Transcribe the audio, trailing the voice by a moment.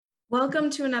Welcome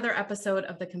to another episode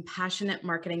of the Compassionate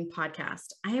Marketing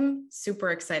Podcast. I am super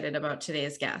excited about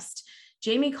today's guest.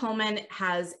 Jamie Coleman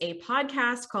has a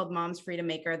podcast called Mom's Freedom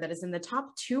Maker that is in the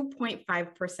top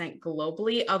 2.5%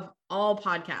 globally of all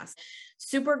podcasts.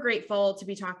 Super grateful to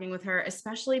be talking with her,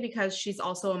 especially because she's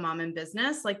also a mom in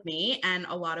business like me. And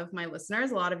a lot of my listeners,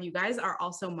 a lot of you guys are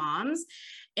also moms.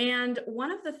 And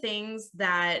one of the things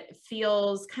that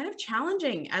feels kind of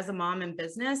challenging as a mom in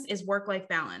business is work-life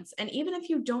balance. And even if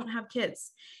you don't have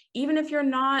kids, even if you're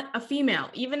not a female,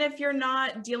 even if you're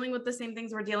not dealing with the same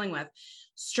things we're dealing with,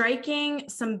 striking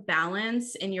some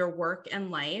balance in your work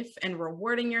and life and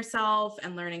rewarding yourself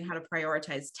and learning how to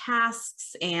prioritize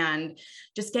tasks and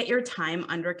just get your time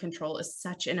under control is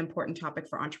such an important topic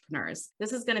for entrepreneurs.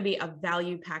 This is going to be a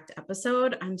value-packed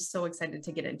episode. I'm so excited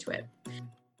to get into it.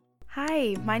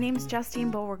 Hi, my name's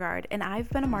Justine Beauregard, and I've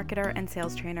been a marketer and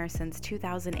sales trainer since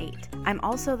 2008. I'm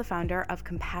also the founder of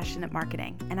Compassionate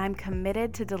Marketing, and I'm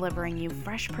committed to delivering you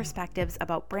fresh perspectives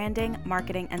about branding,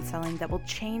 marketing, and selling that will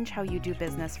change how you do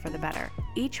business for the better.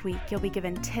 Each week, you'll be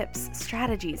given tips,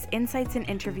 strategies, insights, and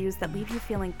interviews that leave you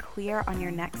feeling clear on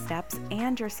your next steps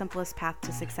and your simplest path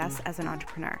to success as an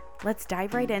entrepreneur. Let's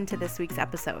dive right into this week's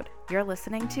episode. You're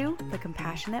listening to the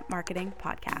Compassionate Marketing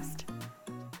Podcast.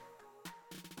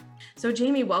 So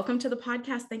Jamie, welcome to the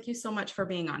podcast. Thank you so much for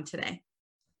being on today.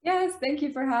 Yes, thank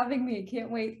you for having me. Can't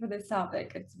wait for this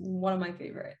topic. It's one of my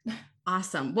favorite.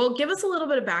 Awesome. Well, give us a little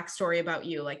bit of backstory about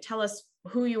you. Like, tell us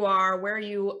who you are, where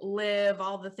you live,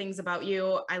 all the things about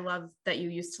you. I love that you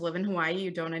used to live in Hawaii.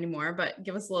 You don't anymore, but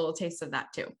give us a little taste of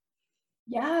that too.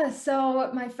 Yeah,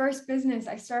 so my first business,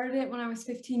 I started it when I was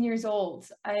 15 years old.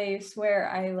 I swear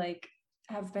I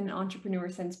have been an entrepreneur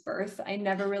since birth. I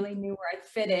never really knew where I'd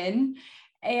fit in.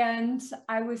 And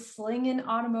I was slinging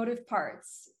automotive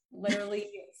parts. Literally,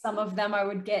 some of them I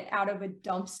would get out of a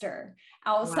dumpster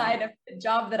outside of the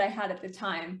job that I had at the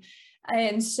time.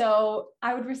 And so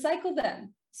I would recycle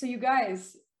them. So you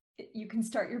guys, you can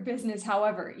start your business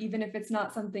however, even if it's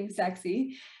not something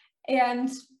sexy. And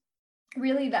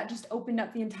really that just opened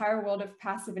up the entire world of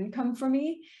passive income for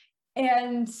me.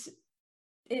 And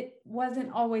it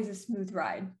wasn't always a smooth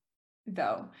ride,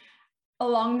 though.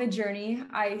 Along the journey,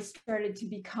 I started to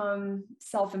become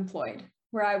self-employed,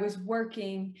 where I was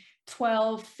working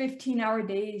 12, 15-hour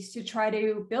days to try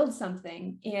to build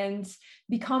something and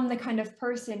become the kind of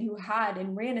person who had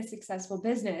and ran a successful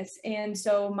business. And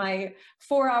so my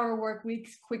 4-hour work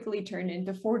weeks quickly turned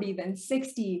into 40, then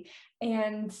 60.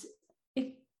 And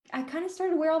I kind of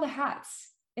started to wear all the hats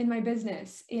in my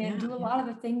business and do a lot of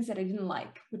the things that I didn't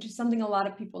like, which is something a lot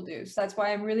of people do. So that's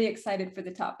why I'm really excited for the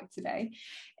topic today.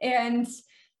 And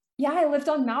yeah, I lived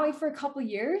on Maui for a couple of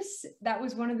years. That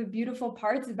was one of the beautiful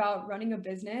parts about running a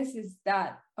business is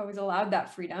that I was allowed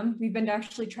that freedom. We've been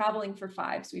actually traveling for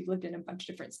 5, so we've lived in a bunch of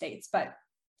different states, but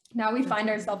now we find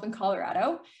ourselves in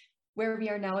Colorado, where we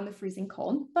are now in the freezing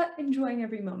cold, but enjoying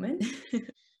every moment.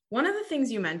 One of the things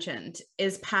you mentioned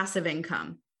is passive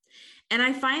income. And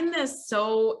I find this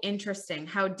so interesting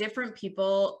how different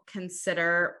people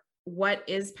consider what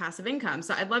is passive income.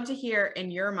 So I'd love to hear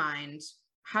in your mind,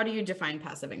 how do you define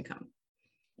passive income?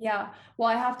 Yeah, well,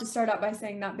 I have to start out by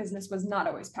saying that business was not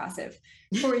always passive.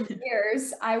 For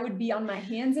years, I would be on my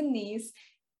hands and knees.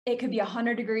 It could be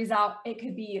 100 degrees out. It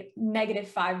could be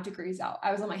 -5 degrees out.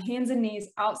 I was on my hands and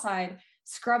knees outside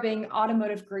scrubbing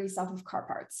automotive grease off of car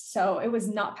parts. So it was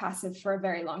not passive for a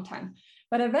very long time.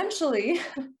 But eventually,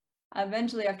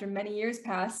 after many years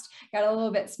passed, got a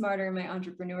little bit smarter in my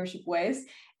entrepreneurship ways.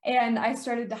 And I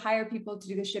started to hire people to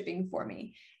do the shipping for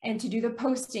me and to do the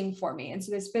posting for me. And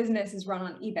so this business is run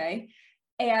on eBay.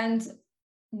 And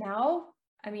now,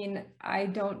 I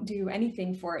don't do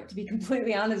anything for it, to be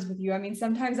completely honest with you.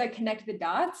 Sometimes I connect the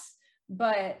dots,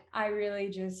 but I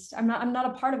really I'm not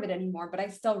a part of it anymore, but I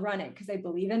still run it because I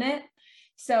believe in it.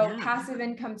 So passive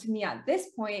income to me at this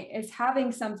point is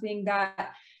having something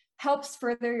that helps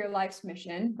further your life's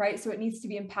mission, right? So it needs to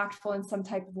be impactful in some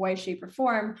type of way, shape, or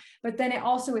form, but then it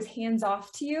also is hands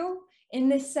off to you in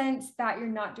the sense that you're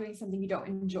not doing something you don't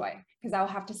enjoy. Because I'll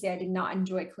have to say I did not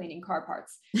enjoy cleaning car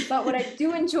parts. But what I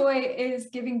do enjoy is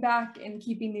giving back and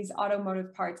keeping these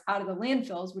automotive parts out of the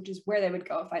landfills, which is where they would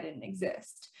go if I didn't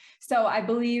exist. So I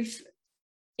believe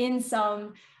in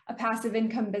a passive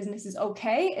income business is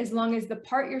okay, as long as the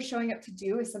part you're showing up to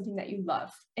do is something that you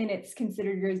love and it's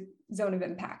considered your zone of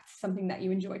impact, something that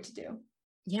you enjoy to do.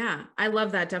 Yeah, I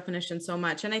love that definition so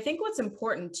much. And I think what's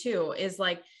important too is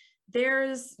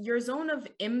there's your zone of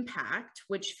impact,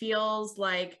 which feels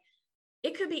like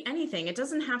it could be anything. It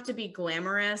doesn't have to be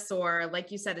glamorous, or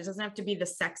like you said, it doesn't have to be the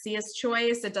sexiest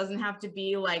choice. It doesn't have to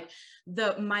be like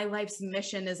my life's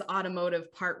mission is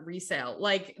automotive part resale.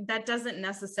 Like that doesn't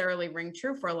necessarily ring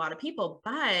true for a lot of people,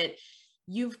 but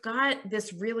you've got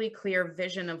this really clear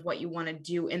vision of what you want to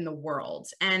do in the world,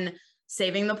 and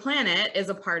saving the planet is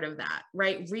a part of that,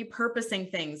 right?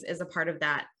 Repurposing things is a part of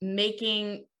that.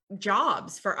 Making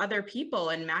jobs for other people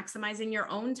and maximizing your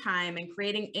own time and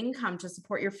creating income to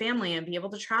support your family and be able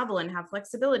to travel and have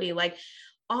flexibility. Like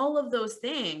all of those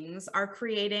things are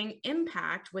creating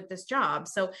impact with this job.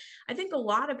 So I think a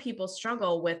lot of people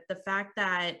struggle with the fact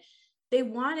that they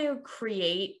want to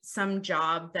create some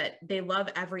job that they love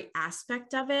every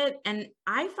aspect of it. And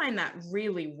I find that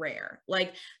really rare.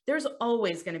 Like there's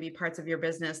always going to be parts of your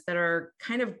business that are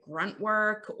kind of grunt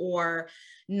work or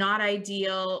not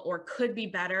ideal or could be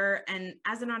better. And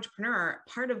as an entrepreneur,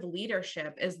 part of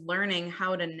leadership is learning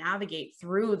how to navigate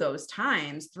through those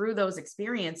times, through those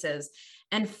experiences,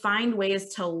 and find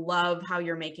ways to love how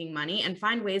you're making money and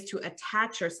find ways to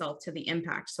attach yourself to the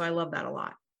impact. So I love that a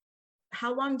lot.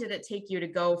 How long did it take you to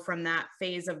go from that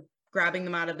phase of grabbing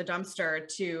them out of the dumpster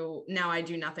to now I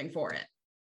do nothing for it?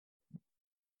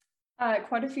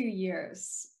 Quite a few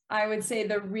years. I would say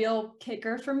the real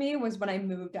kicker for me was when I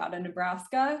moved out of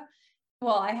Nebraska.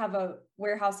 Well, I have a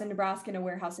warehouse in Nebraska and a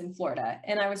warehouse in Florida,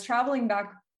 and I was traveling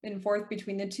back and forth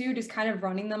between the two, just kind of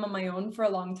running them on my own for a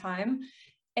long time,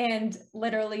 and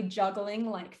literally juggling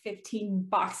like 15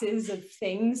 boxes of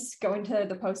things going to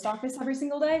the post office every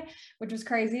single day, which was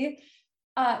crazy.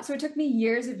 So it took me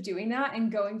years of doing that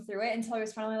and going through it until I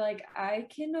was finally like, I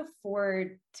can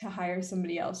afford to hire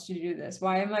somebody else to do this.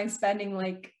 Why am I spending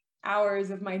like hours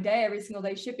of my day every single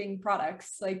day shipping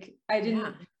products? Like I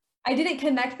didn't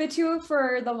connect the two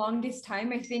for the longest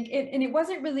time. I think it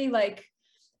wasn't really like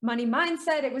money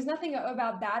mindset. It was nothing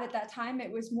about that at that time.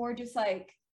 It was more just like,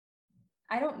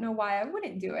 I don't know why I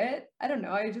wouldn't do it. I don't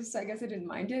know. I guess I didn't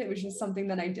mind it. It was just something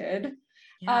that I did.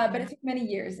 But it took many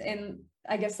years. And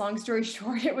I guess long story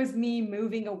short, it was me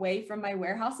moving away from my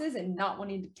warehouses and not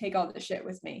wanting to take all the shit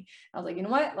with me. I was like, you know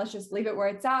what? Let's just leave it where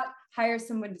it's at, hire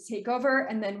someone to take over.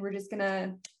 And then we're just going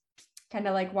to kind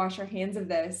of like wash our hands of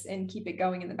this and keep it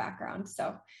going in the background.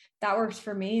 So that works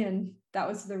for me. And that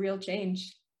was the real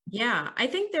change. Yeah, I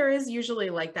think there is usually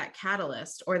like that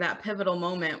catalyst or that pivotal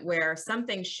moment where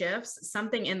something shifts,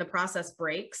 something in the process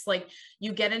breaks. Like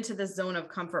you get into this zone of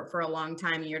comfort for a long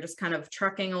time. You're just kind of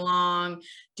trucking along,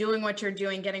 doing what you're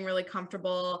doing, getting really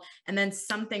comfortable. And then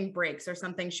something breaks or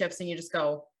something shifts and you just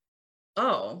go,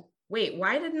 oh, wait,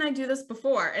 why didn't I do this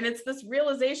before? And it's this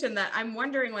realization that I'm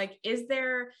wondering, like, is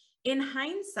there, in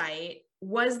hindsight,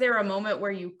 was there a moment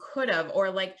where you could have, or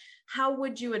like, how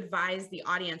would you advise the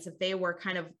audience if they were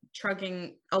kind of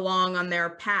trucking along on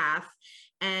their path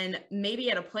and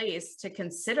maybe at a place to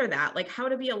consider that, like how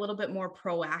to be a little bit more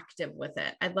proactive with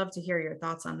it? I'd love to hear your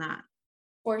thoughts on that.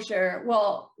 For sure.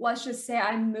 Well, let's just say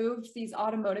I moved these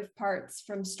automotive parts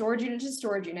from storage unit to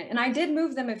storage unit, and I did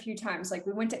move them a few times. Like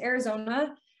we went to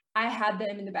Arizona, I had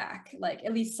them in the back, like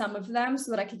at least some of them, so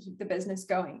that I could keep the business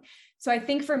going. So I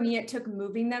think for me, it took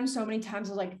moving them so many times.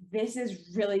 I was like, this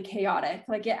is really chaotic.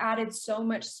 Like it added so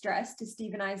much stress to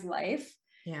Steve and I's life.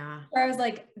 Yeah. Where I was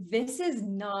like, this is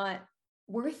not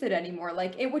worth it anymore.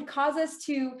 Like it would cause us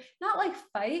to not like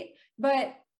fight,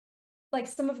 but like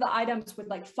some of the items would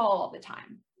like fall all the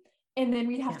time. And then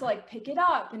we'd have to like pick it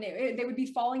up, and they would be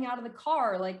falling out of the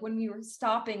car, like when we were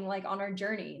stopping, like on our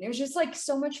journey. And it was just like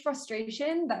so much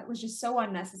frustration that was just so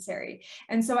unnecessary.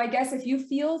 And so I guess if you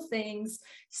feel things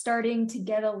starting to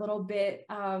get a little bit,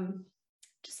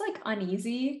 just like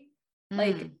uneasy,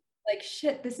 like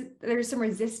shit, there's some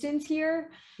resistance here.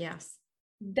 Yes.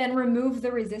 Then remove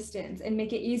the resistance and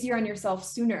make it easier on yourself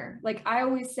sooner. Like I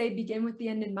always say, begin with the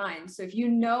end in mind. So if you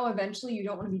know eventually you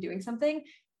don't want to be doing something,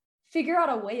 figure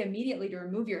out a way immediately to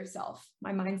remove yourself.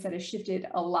 My mindset has shifted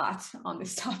a lot on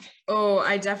this topic. Oh,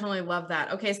 I definitely love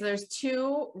that. Okay. So there's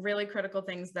two really critical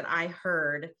things that I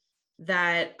heard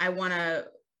that I want to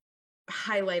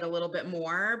highlight a little bit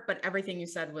more, but everything you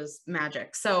said was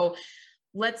magic. So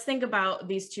let's think about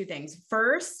these two things.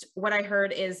 First, what I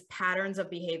heard is patterns of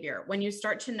behavior. When you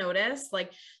start to notice,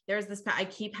 like there's this, I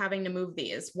keep having to move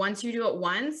these. Once you do it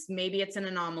once, maybe it's an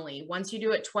anomaly. Once you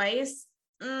do it twice,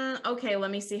 okay, let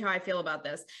me see how I feel about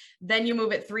this. Then you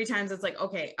move it 3 times. It's like,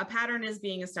 okay, a pattern is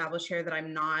being established here that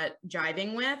I'm not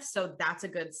jiving with. So that's a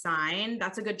good sign.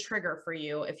 That's a good trigger for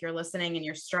you. If you're listening and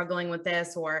you're struggling with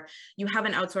this, or you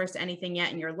haven't outsourced anything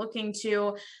yet and you're looking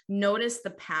to notice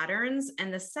the patterns.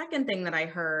 And the second thing that I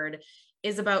heard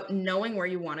is about knowing where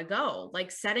you want to go,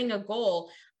 like setting a goal.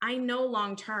 I know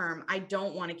long-term, I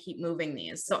don't want to keep moving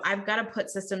these. So I've got to put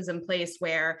systems in place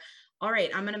where, all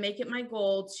right, I'm going to make it my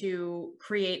goal to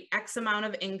create X amount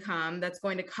of income that's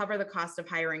going to cover the cost of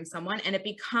hiring someone. And it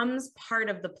becomes part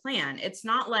of the plan. It's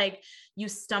not like you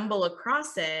stumble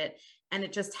across it and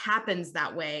it just happens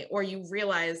that way, or you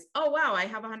realize, oh, wow, I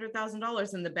have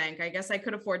 $100,000 in the bank. I guess I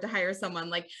could afford to hire someone.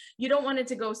 Like, you don't want it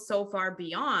to go so far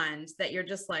beyond that you're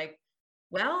just like,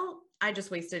 well, I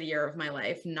just wasted a year of my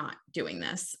life not doing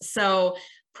this. So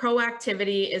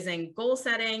proactivity is in goal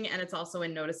setting, and it's also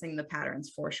in noticing the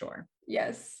patterns for sure.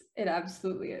 Yes, it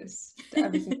absolutely is.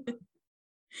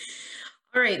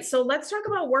 All right. So let's talk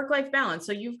about work-life balance.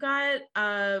 So you've got,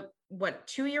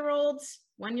 2-year-olds,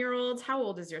 1-year-olds? How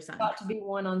old is your son? About to be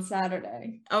 1 on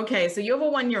Saturday. Okay. So you have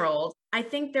a 1-year-old. I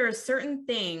think there are certain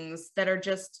things that are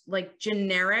just like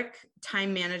generic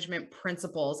time management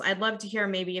principles. I'd love to hear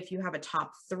maybe if you have a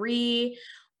top 3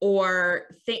 or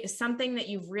something that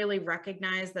you've really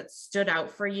recognized that stood out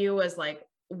for you as like,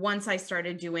 once I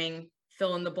started doing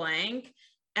fill in the blank,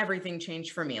 everything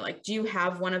changed for me. Like, do you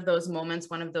have one of those moments,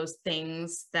 one of those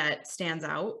things that stands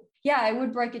out? Yeah, I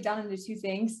would break it down into 2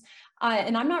 things.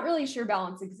 And I'm not really sure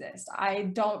balance exists. I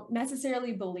don't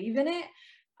necessarily believe in it,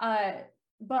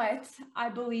 but I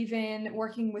believe in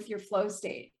working with your flow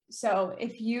state. So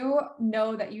if you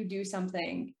know that you do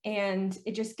something and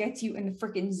it just gets you in the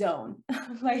freaking zone,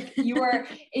 like you are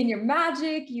in your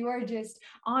magic, you are just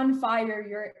on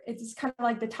fire, it's just kind of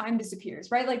like the time disappears,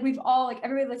 right? Like we've all, like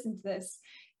everybody listen to this,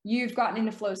 you've gotten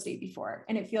into flow state before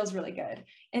and it feels really good.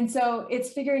 And so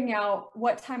it's figuring out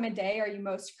what time of day are you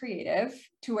most creative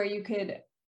to where you could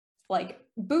like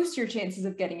boost your chances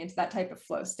of getting into that type of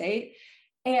flow state.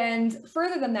 And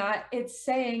further than that, it's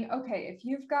saying, okay, if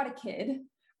you've got a kid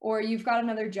or you've got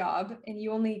another job and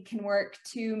you only can work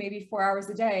 2, maybe 4 hours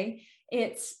a day,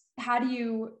 it's how do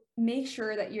you make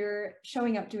sure that you're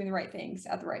showing up doing the right things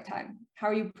at the right time? How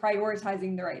are you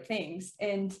prioritizing the right things?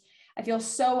 And I feel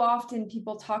so often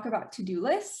people talk about to-do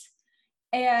lists,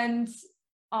 and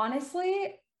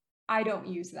honestly, I don't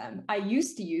use them. I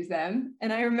used to use them.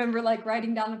 And I remember like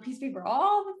writing down on a piece of paper,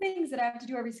 all the things that I have to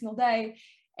do every single day.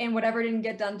 And whatever didn't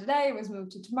get done today was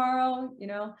moved to tomorrow, you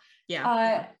know?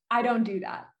 Yeah. I don't do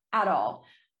that at all.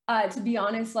 To be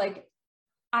honest, like,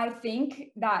 I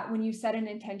think that when you set an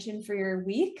intention for your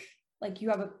week, like you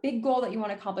have a big goal that you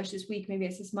want to accomplish this week, maybe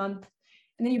it's this month,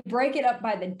 and then you break it up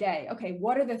by the day. Okay,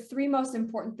 what are the 3 most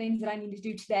important things that I need to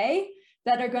do today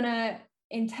that are going to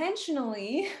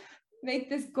intentionally make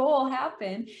this goal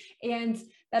happen and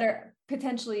that are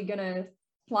potentially going to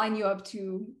line you up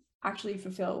to actually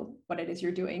fulfill what it is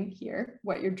you're doing here,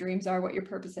 what your dreams are, what your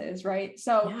purpose is, right?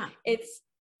 So it's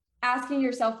asking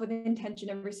yourself with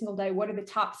intention every single day, what are the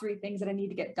top 3 things that I need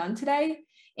to get done today?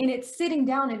 And it's sitting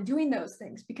down and doing those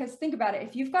things. Because think about it,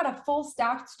 if you've got a full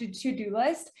stacked to-do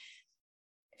list,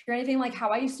 if you're anything like how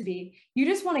I used to be, you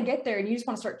just want to get there and you just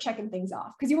want to start checking things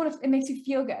off because you want to, it makes you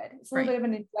feel good. It's a little bit of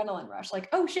an adrenaline rush. Like,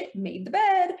 oh shit, made the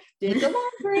bed, did the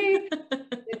laundry,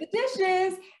 did the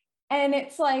dishes. And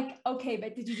it's like, okay,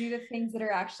 but did you do the things that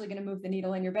are actually going to move the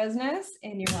needle in your business,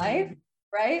 in your life,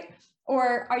 right?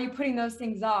 Or are you putting those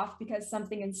things off because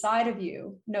something inside of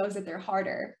you knows that they're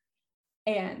harder?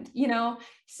 And, you know,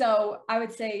 so I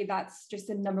would say that's just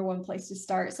the number 1 place to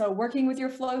start. So working with your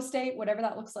flow state, whatever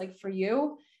that looks like for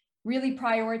you, really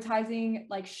prioritizing,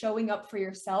 like showing up for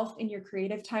yourself in your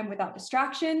creative time without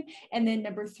distraction. And then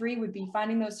number 3 would be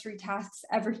finding those 3 tasks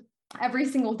every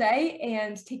single day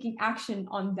and taking action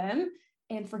on them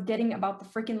and forgetting about the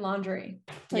freaking laundry.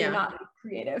 So you're not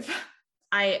creative.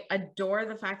 I adore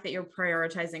the fact that you're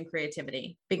prioritizing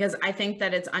creativity because I think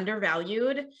that it's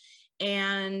undervalued,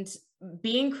 and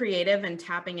being creative and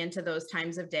tapping into those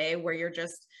times of day where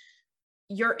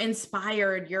you're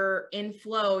inspired, you're in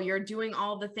flow, you're doing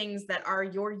all the things that are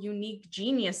your unique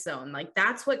genius zone. Like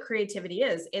that's what creativity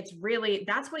is. It's really,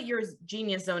 that's what your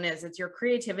genius zone is. It's your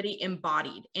creativity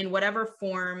embodied in whatever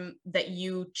form that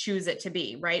you choose it to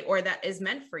be, right? Or that is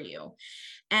meant for you.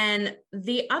 And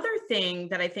the other thing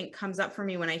that I think comes up for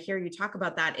me when I hear you talk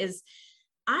about that is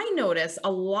I notice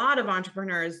a lot of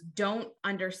entrepreneurs don't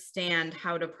understand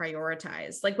how to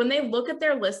prioritize. Like when they look at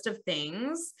their list of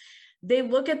things, they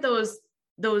look at those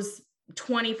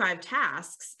 25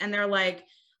 tasks and they're like,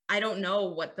 I don't know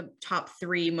what the top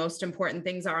 3 most important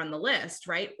things are on the list,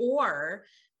 right? Or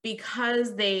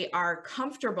because they are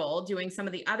comfortable doing some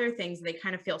of the other things, they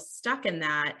kind of feel stuck in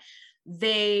that.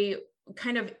 They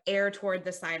kind of err toward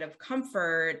the side of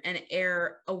comfort and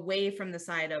err away from the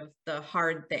side of the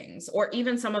hard things, or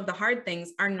even some of the hard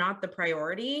things are not the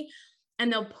priority.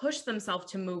 and they'll push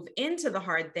themselves to move into the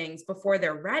hard things before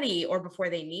they're ready or before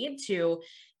they need to,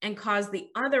 and cause the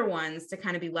other ones to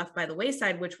kind of be left by the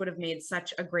wayside, which would have made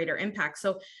such a greater impact.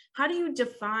 So how do you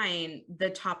define the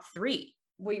top three?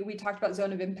 We talked about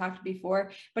zone of impact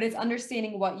before, but it's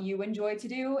understanding what you enjoy to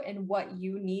do and what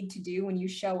you need to do when you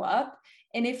show up.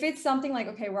 And if it's something like,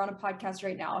 okay, we're on a podcast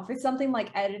right now. If it's something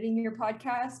like editing your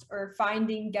podcast or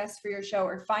finding guests for your show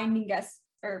or finding guests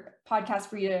or podcasts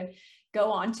for you to go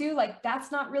on to, like,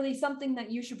 that's not really something that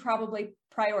you should probably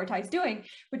prioritize doing,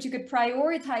 but you could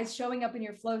prioritize showing up in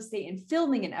your flow state and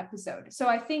filming an episode. So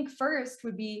I think first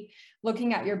would be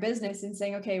looking at your business and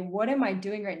saying, okay, what am I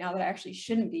doing right now that I actually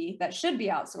shouldn't be, that should be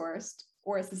outsourced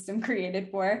or a system created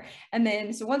for? And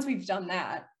then, so once we've done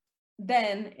that,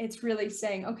 then it's really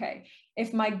saying, okay,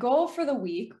 if my goal for the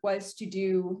week was to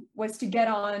get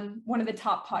on one of the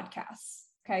top podcasts,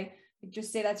 okay,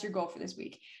 just say that's your goal for this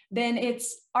week. Then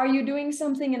it's, are you doing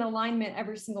something in alignment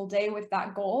every single day with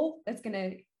that goal that's going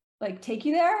to like take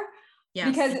you there? Yes.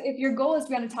 Because if your goal is to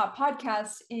be on a top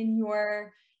podcast and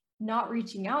you're not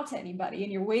reaching out to anybody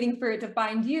and you're waiting for it to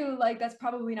find you, like that's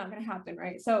probably not going to happen,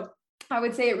 right? So I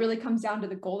would say it really comes down to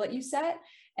the goal that you set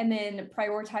and then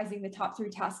prioritizing the top 3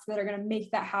 tasks that are going to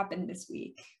make that happen this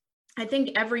week. I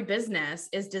think every business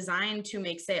is designed to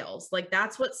make sales. Like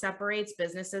that's what separates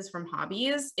businesses from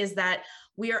hobbies, is that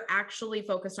we are actually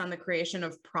focused on the creation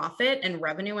of profit and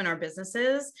revenue in our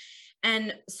businesses.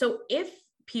 And so if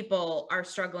people are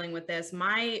struggling with this,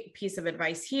 my piece of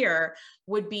advice here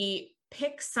would be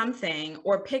pick something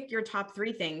or pick your top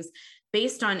 3 things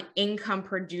based on income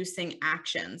producing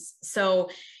actions. So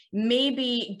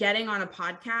maybe getting on a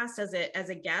podcast as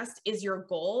a guest is your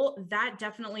goal. That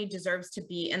definitely deserves to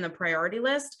be in the priority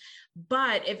list.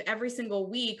 But if every single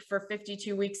week for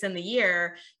 52 weeks in the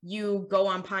year, you go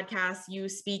on podcasts, you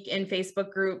speak in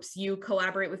Facebook groups, you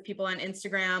collaborate with people on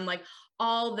Instagram, like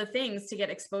all the things to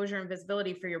get exposure and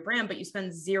visibility for your brand, but you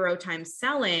spend 0 time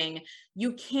selling,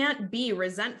 you can't be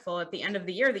resentful at the end of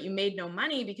the year that you made no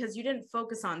money because you didn't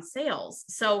focus on sales.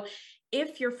 So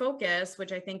if your focus,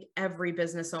 which I think every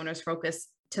business owner's focus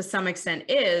to some extent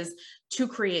is to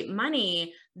create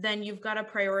money, then you've got to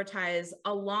prioritize,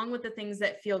 along with the things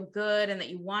that feel good and that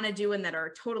you want to do and that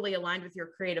are totally aligned with your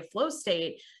creative flow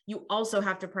state, you also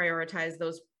have to prioritize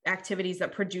those activities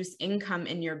that produce income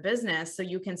in your business so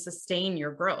you can sustain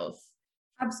your growth.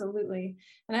 Absolutely.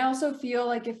 And I also feel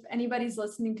like if anybody's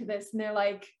listening to this and they're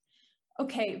like,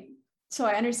 okay, so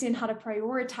I understand how to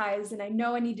prioritize and I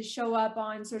know I need to show up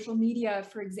on social media,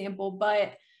 for example,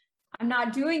 but I'm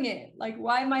not doing it. Like,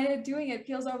 why am I not doing it? It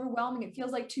feels overwhelming. It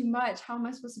feels like too much. How am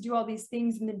I supposed to do all these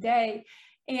things in the day?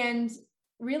 And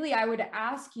really, I would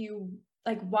ask you,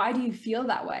 like, why do you feel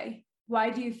that way? Why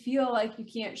do you feel like you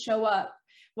can't show up?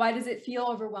 Why does it feel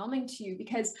overwhelming to you?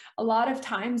 Because a lot of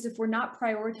times, if we're not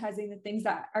prioritizing the things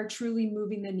that are truly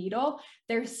moving the needle,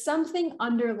 there's something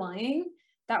underlying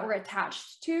that we're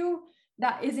attached to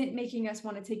that isn't making us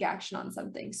want to take action on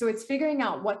something. So it's figuring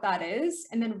out what that is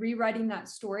and then rewriting that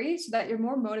story so that you're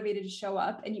more motivated to show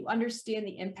up and you understand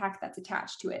the impact that's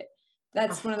attached to it.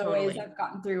 That's one of the ways I've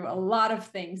gotten through a lot of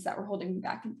things that were holding me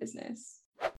back in business.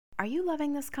 Are you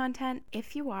loving this content?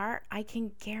 If you are, I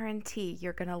can guarantee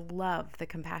you're going to love the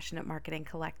Compassionate Marketing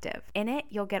Collective. In it,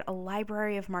 you'll get a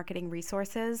library of marketing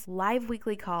resources, live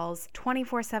weekly calls,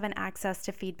 24/7 access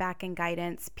to feedback and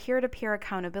guidance, peer-to-peer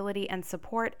accountability and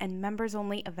support, and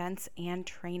members-only events and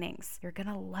trainings. You're going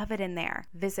to love it in there.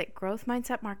 Visit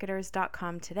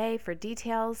growthmindsetmarketers.com today for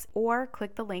details or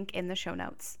click the link in the show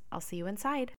notes. I'll see you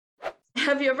inside.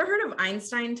 Have you ever heard of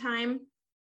Einstein time?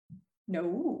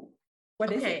 No.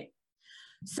 What is it?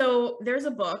 So there's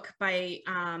a book by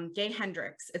Gay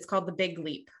Hendricks. It's called The Big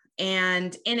Leap.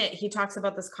 And in it, he talks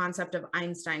about this concept of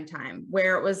Einstein time,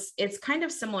 where it's kind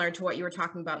of similar to what you were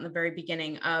talking about in the very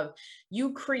beginning of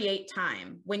you create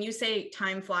time. When you say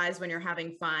time flies when you're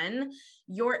having fun,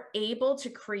 you're able to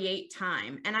create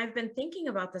time. And I've been thinking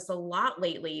about this a lot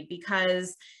lately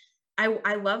because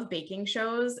I love baking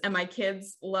shows and my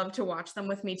kids love to watch them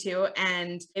with me too.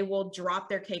 And they will drop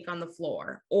their cake on the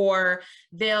floor, or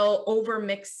they'll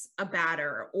overmix a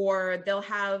batter, or they'll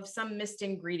have some missed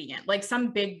ingredient, like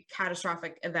some big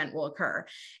catastrophic event will occur.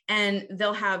 And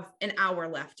they'll have an hour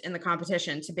left in the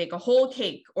competition to bake a whole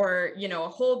cake or, a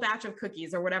whole batch of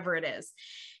cookies or whatever it is.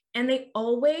 And they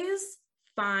always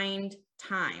find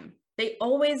time. They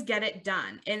always get it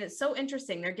done. And it's so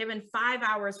interesting. They're given 5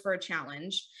 hours for a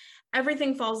challenge.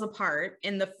 everything falls apart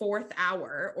in the 4th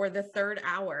hour or the 3rd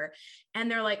hour.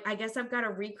 And they're like, I guess I've got to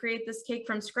recreate this cake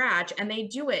from scratch. And they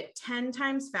do it 10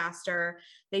 times faster.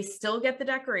 They still get the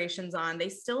decorations on. They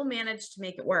still manage to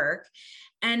make it work.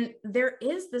 And there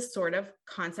is this sort of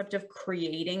concept of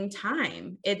creating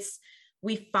time.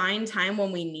 We find time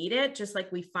when we need it, just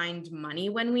like we find money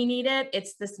when we need it.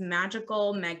 It's this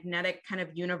magical, magnetic kind of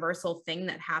universal thing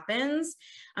that happens.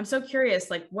 I'm so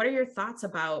curious, like, what are your thoughts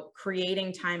about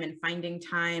creating time and finding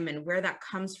time and where that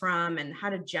comes from and how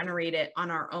to generate it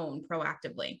on our own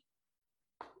proactively?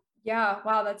 Yeah,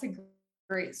 wow, that's a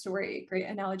great story, great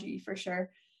analogy for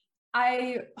sure.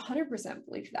 I 100%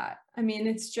 believe that. I mean,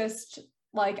 it's just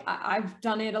like, I've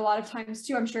done it a lot of times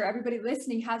too. I'm sure everybody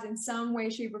listening has in some way,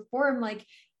 shape, or form, like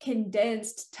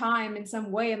condensed time in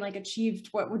some way and like achieved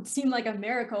what would seem like a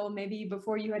miracle maybe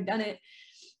before you had done it.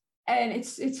 And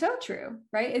it's so true,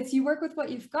 right? It's you work with what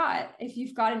you've got. If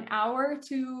you've got an hour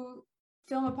to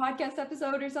film a podcast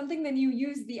episode or something, then you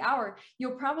use the hour.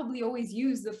 You'll probably always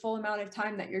use the full amount of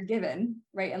time that you're given,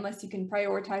 right? Unless you can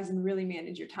prioritize and really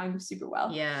manage your time super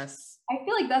well. Yes. I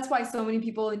feel like that's why so many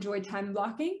people enjoy time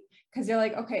blocking, because they're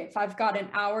like, okay, if I've got an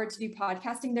hour to do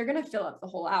podcasting, they're going to fill up the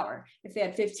whole hour. If they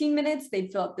had 15 minutes,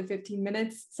 they'd fill up the 15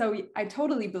 minutes. So I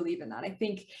totally believe in that. I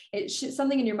think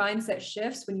something in your mindset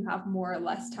shifts when you have more or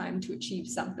less time to achieve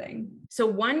something. So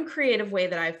one creative way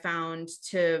that I've found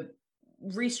to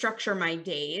restructure my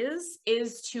days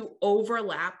is to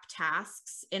overlap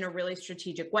tasks in a really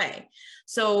strategic way.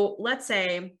 So let's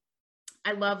say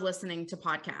I love listening to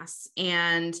podcasts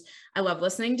and I love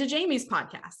listening to Jamie's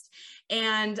podcast.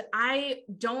 And I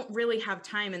don't really have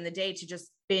time in the day to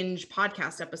just binge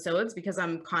podcast episodes because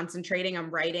I'm concentrating,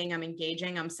 I'm writing, I'm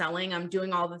engaging, I'm selling, I'm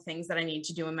doing all the things that I need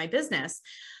to do in my business.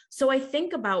 So I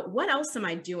think about what else am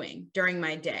I doing during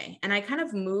my day? And I kind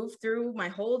of move through my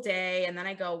whole day and then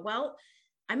I go, well,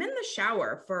 I'm in the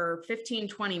shower for 15,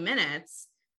 20 minutes.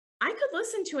 I could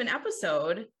listen to an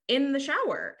episode in the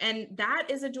shower, and that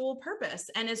is a dual purpose.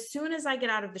 And as soon as I get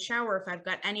out of the shower, if I've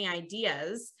got any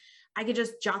ideas, I could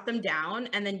just jot them down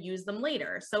and then use them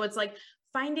later. So it's like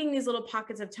finding these little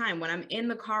pockets of time when I'm in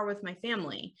the car with my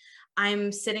family.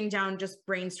 I'm sitting down just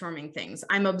brainstorming things.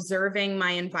 I'm observing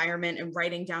my environment and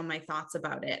writing down my thoughts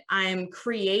about it. I'm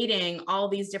creating all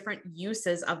these different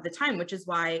uses of the time, which is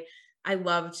why I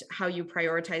loved how you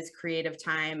prioritize creative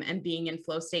time and being in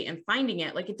flow state and finding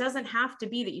it. Like, it doesn't have to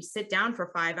be that you sit down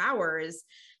for 5 hours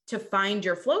to find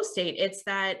your flow state. It's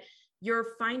that you're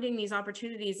finding these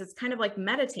opportunities. It's kind of like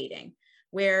meditating,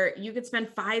 where you could spend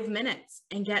 5 minutes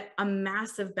and get a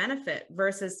massive benefit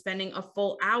versus spending a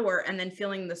full hour and then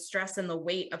feeling the stress and the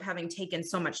weight of having taken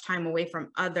so much time away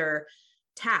from other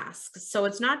tasks. So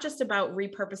it's not just about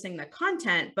repurposing the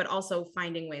content, but also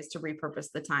finding ways to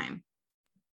repurpose the time.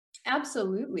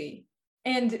 Absolutely.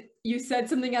 And you said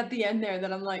something at the end there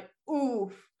that I'm like,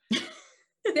 ooh,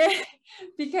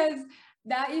 because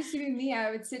that used to be me. I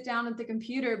would sit down at the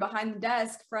computer behind the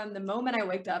desk from the moment I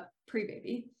waked up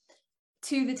pre-baby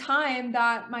to the time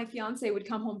that my fiance would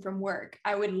come home from work.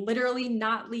 I would literally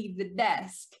not leave the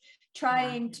desk,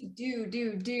 trying to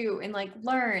do and like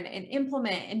learn and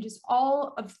implement and just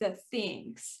all of the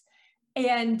things.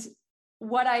 And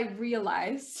what I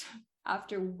realized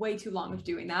after way too long of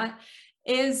doing that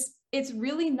is it's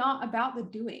really not about the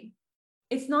doing.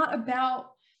 It's not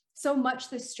about so much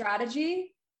the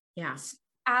strategy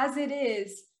as it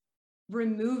is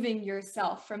removing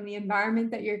yourself from the environment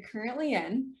that you're currently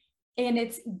in. And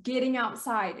it's getting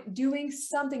outside, doing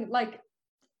something, like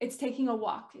it's taking a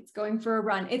walk, it's going for a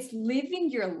run, it's living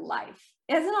your life.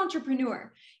 As an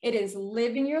entrepreneur, it is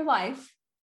living your life,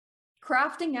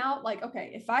 crafting out like,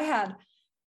 okay, if I had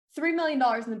 $3 million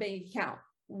in the bank account,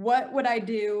 what would I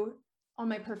do on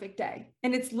my perfect day?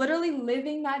 And it's literally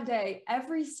living that day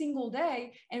every single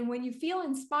day. And when you feel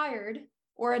inspired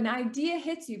or an idea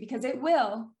hits you, because it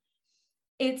will,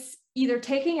 it's either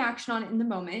taking action on it in the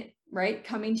moment, right?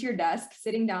 Coming to your desk,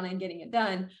 sitting down and getting it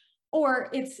done, or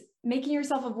it's making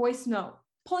yourself a voice note,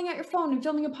 pulling out your phone and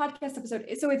filming a podcast episode.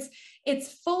 So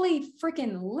it's fully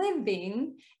freaking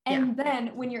living. And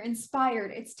then when you're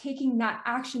inspired, it's taking that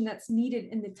action that's needed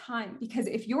in the time. Because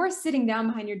if you're sitting down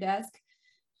behind your desk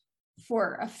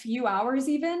for a few hours,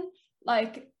 even,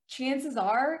 like, chances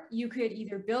are you could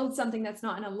either build something that's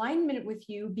not in alignment with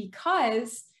you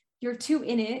because you're too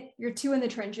in it, you're too in the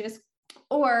trenches,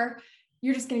 or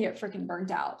you're just going to get freaking burnt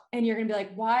out. And you're going to be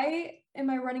like, why am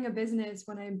I running a business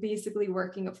when I'm basically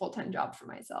working a full-time job for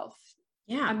myself?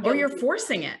 Yeah. Or you're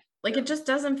forcing it. Like, it just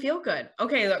doesn't feel good.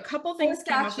 Okay. A couple things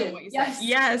came up in what you said.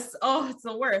 Yes. Oh, it's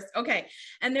the worst. Okay.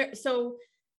 And so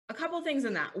a couple of things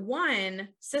in that. One,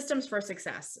 systems for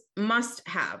success must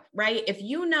have, right? If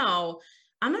you know,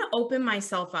 I'm going to open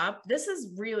myself up. This is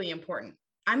really important.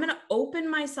 I'm going to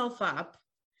open myself up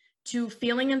to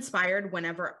feeling inspired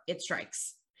whenever it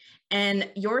strikes. And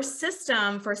your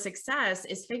system for success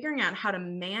is figuring out how to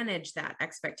manage that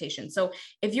expectation. So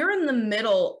if you're in the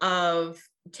middle of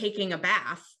taking a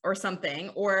bath or something,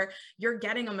 or you're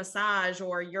getting a massage,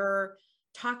 or you're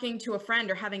talking to a friend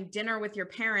or having dinner with your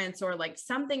parents, or like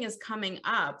something is coming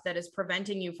up that is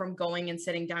preventing you from going and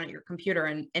sitting down at your computer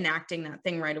and enacting that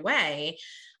thing right away,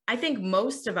 I think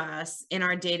most of us in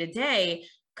our day-to-day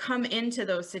come into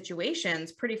those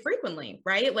situations pretty frequently,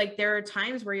 right? Like there are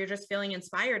times where you're just feeling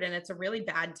inspired and it's a really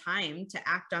bad time to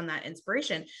act on that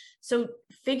inspiration. So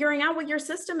figuring out what your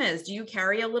system is. Do you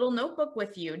carry a little notebook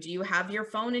with you? Do you have your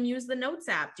phone and use the notes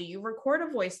app? Do you record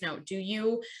a voice note? Do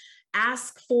you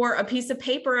ask for a piece of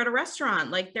paper at a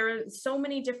restaurant? Like there are so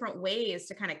many different ways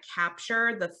to kind of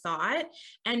capture the thought.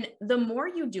 And the more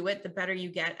you do it, the better you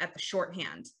get at the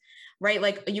shorthand, right?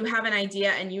 Like you have an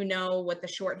idea and you know what the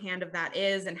shorthand of that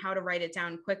is and how to write it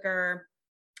down quicker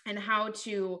and how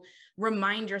to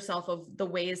remind yourself of the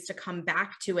ways to come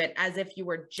back to it as if you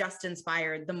were just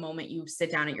inspired the moment you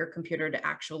sit down at your computer to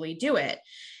actually do it.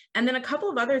 And then a couple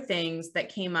of other things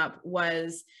that came up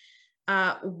was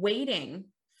waiting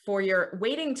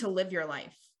to live your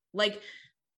life. Like,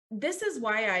 this is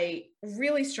why I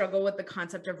really struggle with the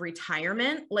concept of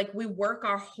retirement. Like we work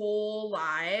our whole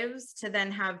lives to then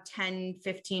have 10,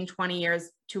 15, 20 years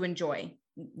to enjoy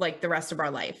like the rest of our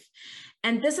life.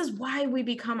 And this is why we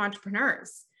become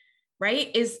entrepreneurs, right?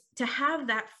 Is to have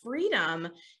that freedom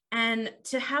and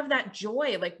to have that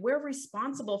joy. Like we're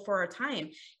responsible for our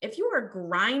time. If you are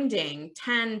grinding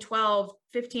 10, 12,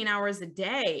 15 hours a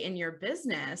day in your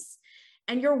business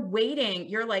and you're waiting,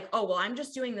 you're like, oh, well, I'm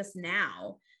just doing this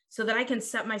now so that I can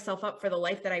set myself up for the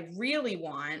life that I really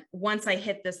want once I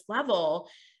hit this level.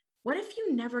 What if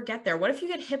you never get there? What if you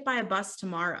get hit by a bus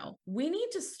tomorrow? We need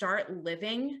to start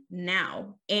living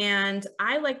now. And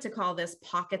I like to call this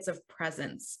pockets of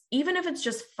presence, even if it's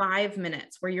just 5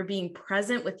 minutes where you're being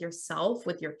present with yourself,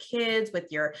 with your kids, with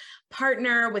your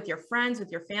partner, with your friends,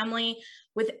 with your family,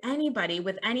 with anybody,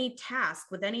 with any task,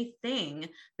 with anything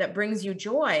that brings you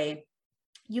joy.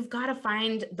 You've got to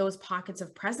find those pockets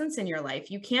of presence in your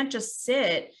life. You can't just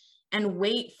sit and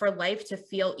wait for life to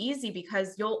feel easy,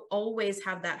 because you'll always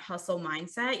have that hustle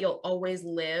mindset. You'll always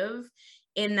live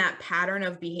in that pattern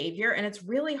of behavior. And it's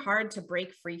really hard to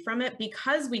break free from it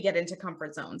because we get into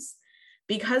comfort zones,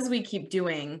 because we keep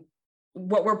doing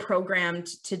what we're programmed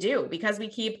to do, because we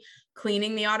keep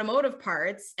cleaning the automotive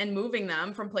parts and moving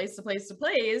them from place to place to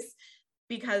place,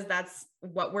 because that's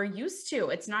what we're used to.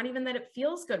 It's not even that it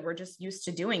feels good. We're just used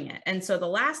to doing it. And so the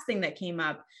last thing that came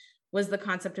up was the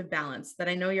concept of balance that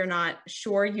I know you're not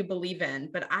sure you believe in,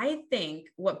 but I think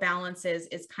what balance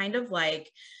is kind of like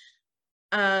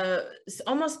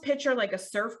almost picture like a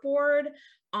surfboard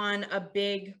on a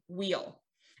big wheel,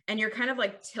 and you're kind of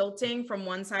like tilting from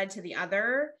one side to the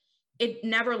other. It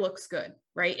never looks good,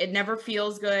 right? It never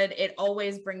feels good. It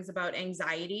always brings about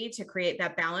anxiety to create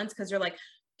that balance, because you're like,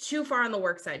 too far on the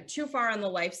work side, too far on the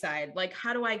life side. Like,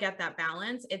 how do I get that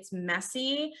balance? It's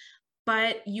messy,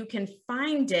 but you can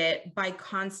find it by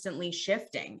constantly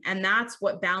shifting. And that's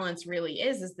what balance really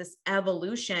is this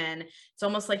evolution. It's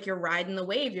almost like you're riding the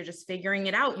wave. You're just figuring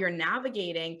it out. You're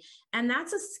navigating. And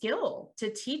that's a skill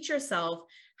to teach yourself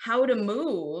how to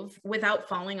move without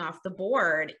falling off the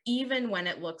board, even when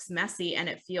it looks messy and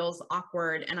it feels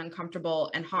awkward and uncomfortable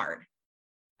and hard.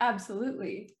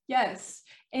 Absolutely. Yes.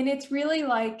 And it's really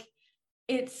like,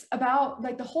 it's about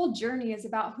like the whole journey is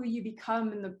about who you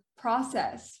become in the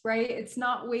process, right? It's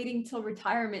not waiting till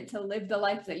retirement to live the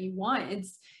life that you want.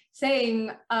 It's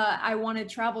saying, I want to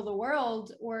travel the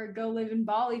world or go live in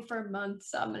Bali for a month,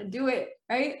 so I'm going to do it,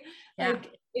 right? Yeah.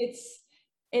 Like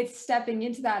it's stepping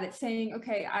into that. It's saying,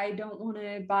 okay, I don't want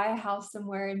to buy a house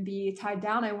somewhere and be tied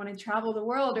down. I want to travel the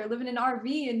world or live in an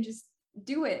RV and just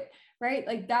do it. Right?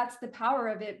 Like that's the power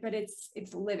of it, but it's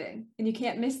living, and you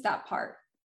can't miss that part.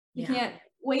 You can't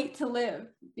wait to live,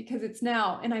 because it's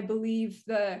now. And I believe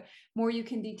the more you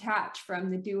can detach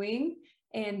from the doing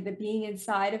and the being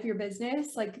inside of your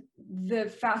business, like the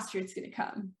faster it's going to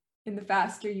come, and the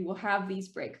faster you will have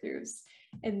these breakthroughs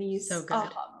and these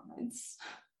aha moments.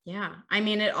 Yeah. I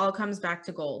mean, it all comes back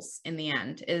to goals in the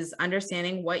end, is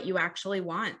understanding what you actually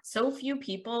want. So few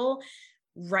people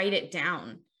write it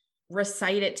down,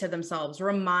 recite it to themselves,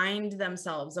 remind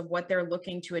themselves of what they're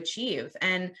looking to achieve.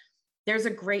 And there's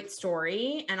a great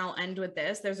story, and I'll end with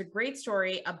this. There's a great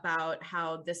story about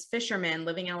how this fisherman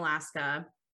living in Alaska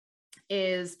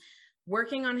is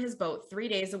working on his boat 3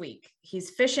 days a week.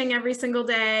 He's fishing every single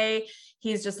day.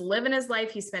 He's just living his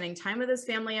life. He's spending time with his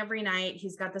family every night.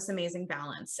 He's got this amazing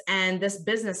balance. And this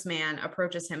businessman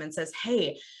approaches him and says,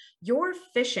 hey, your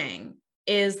fishing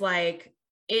is like,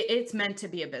 it's meant to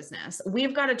be a business.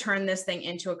 We've got to turn this thing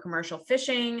into a commercial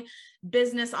fishing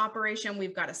business operation.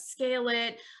 We've got to scale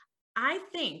it. I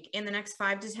think in the next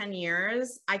 5 to 10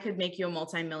 years, I could make you a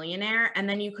multimillionaire and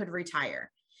then you could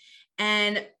retire.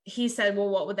 And he said, well,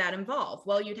 what would that involve?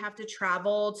 Well, you'd have to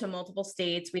travel to multiple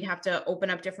states. We'd have to open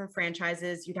up different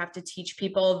franchises. You'd have to teach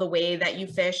people the way that you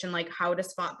fish and like how to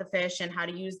spot the fish and how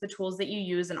to use the tools that you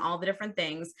use and all the different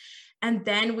things. And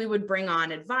then we would bring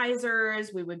on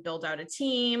advisors. We would build out a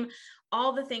team.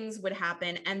 All the things would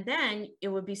happen. And then it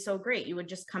would be so great. You would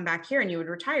just come back here and you would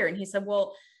retire. And he said,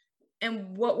 well,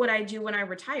 and what would I do when I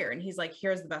retire? And he's like,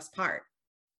 here's the best part.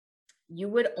 You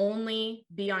would only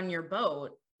be on your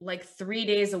boat like 3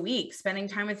 days a week, spending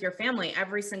time with your family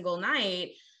every single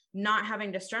night, not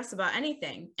having to stress about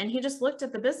anything. And he just looked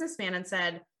at the businessman and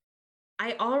said,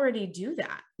 I already do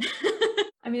that.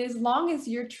 I mean, as long as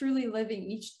you're truly living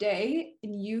each day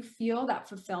and you feel that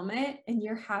fulfillment and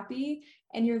you're happy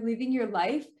and you're living your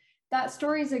life, that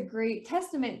story is a great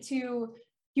testament to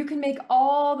you can make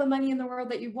all the money in the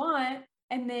world that you want.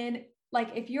 And then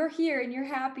like, if you're here and you're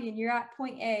happy and you're at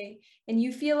point A and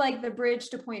you feel like the bridge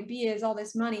to point B is all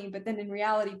this money, but then in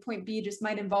reality, point B just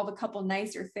might involve a couple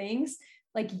nicer things.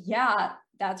 Like, yeah,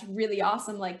 that's really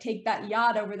awesome. Like take that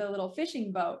yacht over the little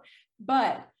fishing boat,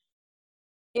 but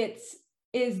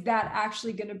is that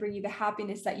actually going to bring you the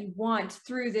happiness that you want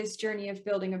through this journey of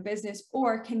building a business,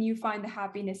 or can you find the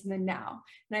happiness in the now?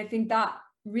 And I think that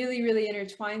really, really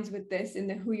intertwines with this in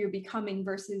the who you're becoming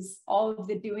versus all of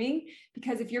the doing.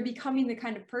 Because if you're becoming the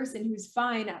kind of person who's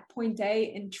fine at point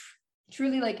A and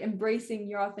truly like embracing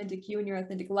your authentic you and your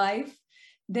authentic life,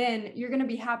 then you're going to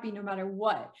be happy no matter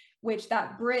what, which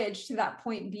that bridge to that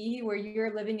point B where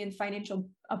you're living in financial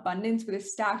abundance with a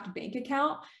stacked bank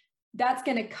account, that's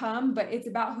going to come, but it's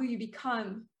about who you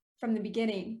become from the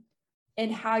beginning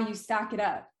and how you stack it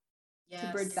up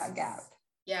to bridge that gap.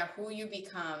 Yeah. Who you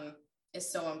become is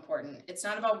so important. It's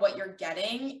not about what you're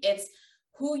getting. It's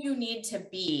who you need to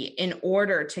be in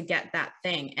order to get that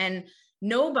thing. And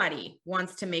nobody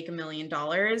wants to make $1 million.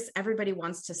 Everybody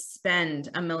wants to spend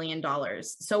 $1 million.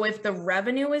 So if the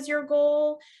revenue is your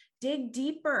goal, dig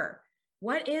deeper.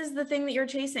 What is the thing that you're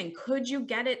chasing? Could you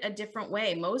get it a different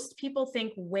way? Most people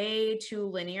think way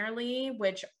too linearly,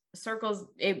 which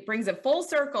it brings it full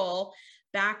circle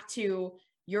back to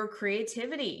your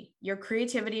creativity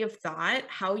of thought,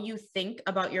 how you think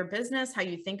about your business, how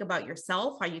you think about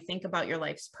yourself, how you think about your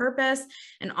life's purpose,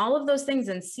 and all of those things,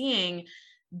 and seeing,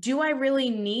 do I really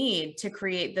need to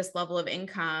create this level of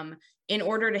income in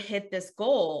order to hit this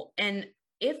goal? And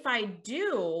if I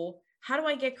do, how do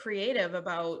I get creative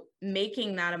about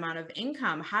making that amount of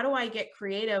income? How do I get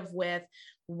creative with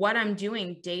what I'm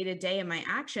doing day to day in my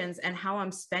actions and how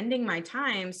I'm spending my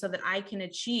time so that I can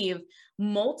achieve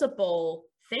multiple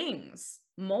things,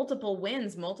 multiple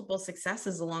wins, multiple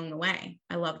successes along the way?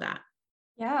 I love that.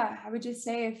 Yeah, I would just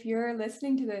say if you're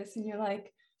listening to this and you're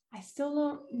like, I still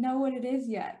don't know what it is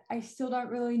yet. I still don't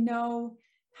really know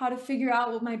how to figure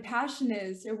out what my passion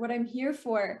is or what I'm here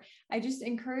for. I just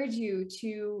encourage you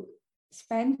to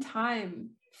spend time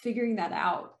figuring that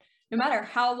out. No matter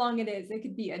how long it is, it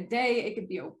could be a day, it could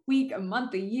be a week, a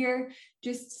month, a year.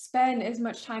 Just spend as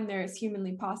much time there as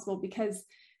humanly possible, because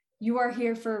you are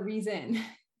here for a reason.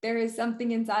 There is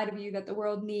something inside of you that the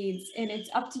world needs, and it's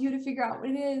up to you to figure out what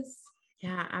it is.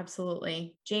 Yeah,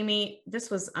 absolutely. Jamie,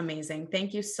 this was amazing.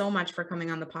 Thank you so much for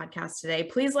coming on the podcast today.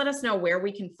 Please let us know where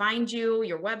we can find you,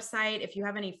 your website. If you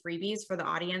have any freebies for the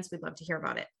audience, we'd love to hear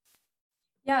about it.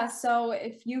 Yeah, so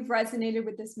if you've resonated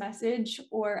with this message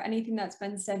or anything that's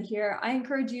been said here, I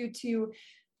encourage you to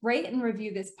rate and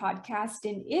review this podcast.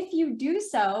 And if you do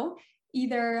so,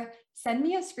 either send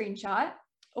me a screenshot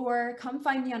or come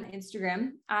find me on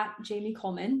Instagram at Jamie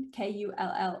Kullman,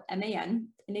 Kullman.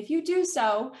 And if you do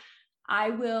so, I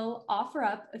will offer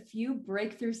up a few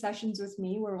breakthrough sessions with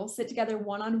me where we'll sit together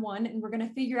one-on-one, and we're going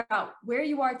to figure out where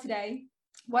you are today,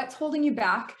 what's holding you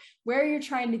back, where you're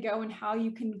trying to go, and how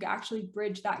you can actually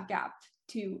bridge that gap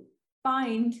to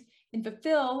find and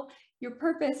fulfill your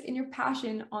purpose and your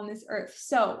passion on this earth.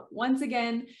 So once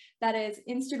again, that is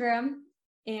Instagram.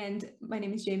 And my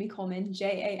name is Jamie Kullman,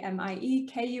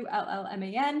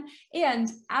 JamieKullman. And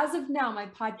as of now, my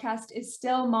podcast is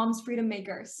still Mom's Freedom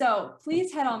Maker. So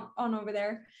please head on over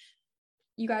there.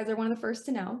 You guys are one of the first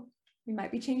to know. We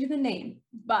might be changing the name,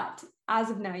 but as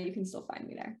of now, you can still find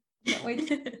me there. Can't wait to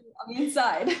see you on the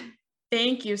inside.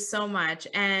 Thank you so much.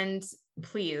 And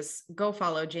please go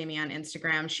follow Jamie on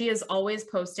Instagram. She is always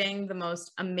posting the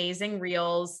most amazing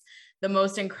reels, the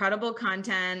most incredible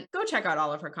content. Go check out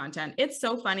all of her content. It's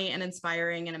so funny and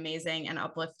inspiring and amazing and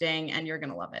uplifting, and you're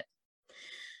going to love it.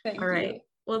 Thank all you. right.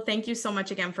 Well, thank you so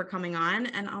much again for coming on,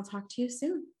 and I'll talk to you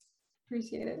soon.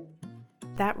 Appreciate it.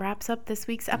 That wraps up this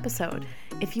week's episode.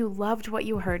 If you loved what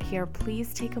you heard here,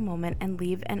 please take a moment and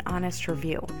leave an honest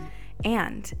review.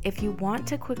 And if you want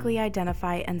to quickly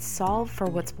identify and solve for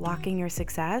what's blocking your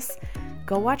success,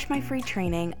 go watch my free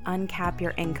training, Uncap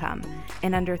Your Income.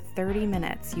 In under 30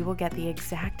 minutes, you will get the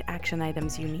exact action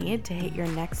items you need to hit your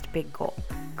next big goal.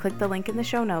 Click the link in the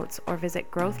show notes or visit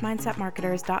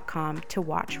growthmindsetmarketers.com to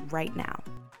watch right now.